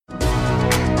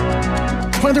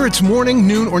Whether it's morning,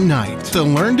 noon, or night, the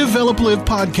Learn, Develop, Live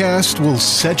podcast will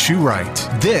set you right.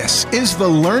 This is the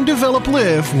Learn, Develop,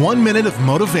 Live 1 Minute of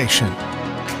Motivation.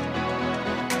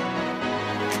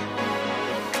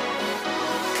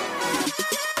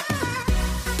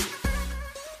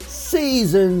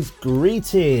 Season's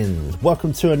greetings.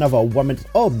 Welcome to another 1 minute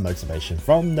of motivation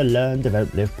from the Learn,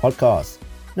 Develop, Live podcast.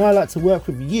 Now I'd like to work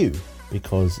with you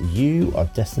because you are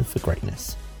destined for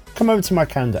greatness. Come over to my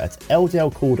calendar at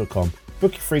ldlcall.com,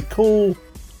 book your free call,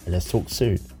 and let's talk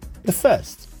soon. But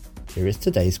first, here is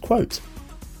today's quote.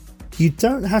 You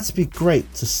don't have to be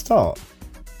great to start,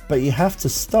 but you have to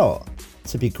start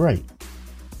to be great.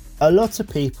 A lot of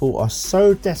people are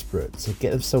so desperate to get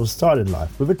themselves started in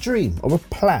life with a dream or a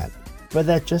plan, but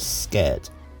they're just scared.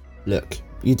 Look,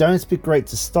 you don't have to be great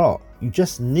to start. You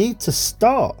just need to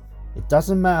start. It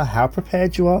doesn't matter how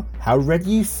prepared you are, how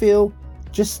ready you feel,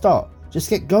 just start. Just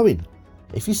get going.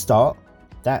 If you start,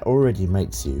 that already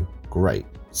makes you great.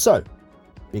 So,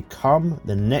 become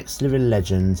the next living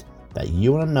legend that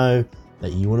you want to know,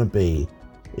 that you want to be.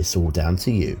 It's all down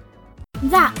to you.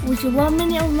 That was your 1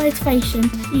 minute of motivation.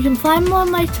 You can find more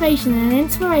motivation and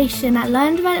inspiration at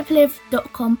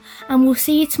learndeveloplive.com, and we'll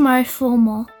see you tomorrow for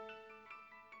more.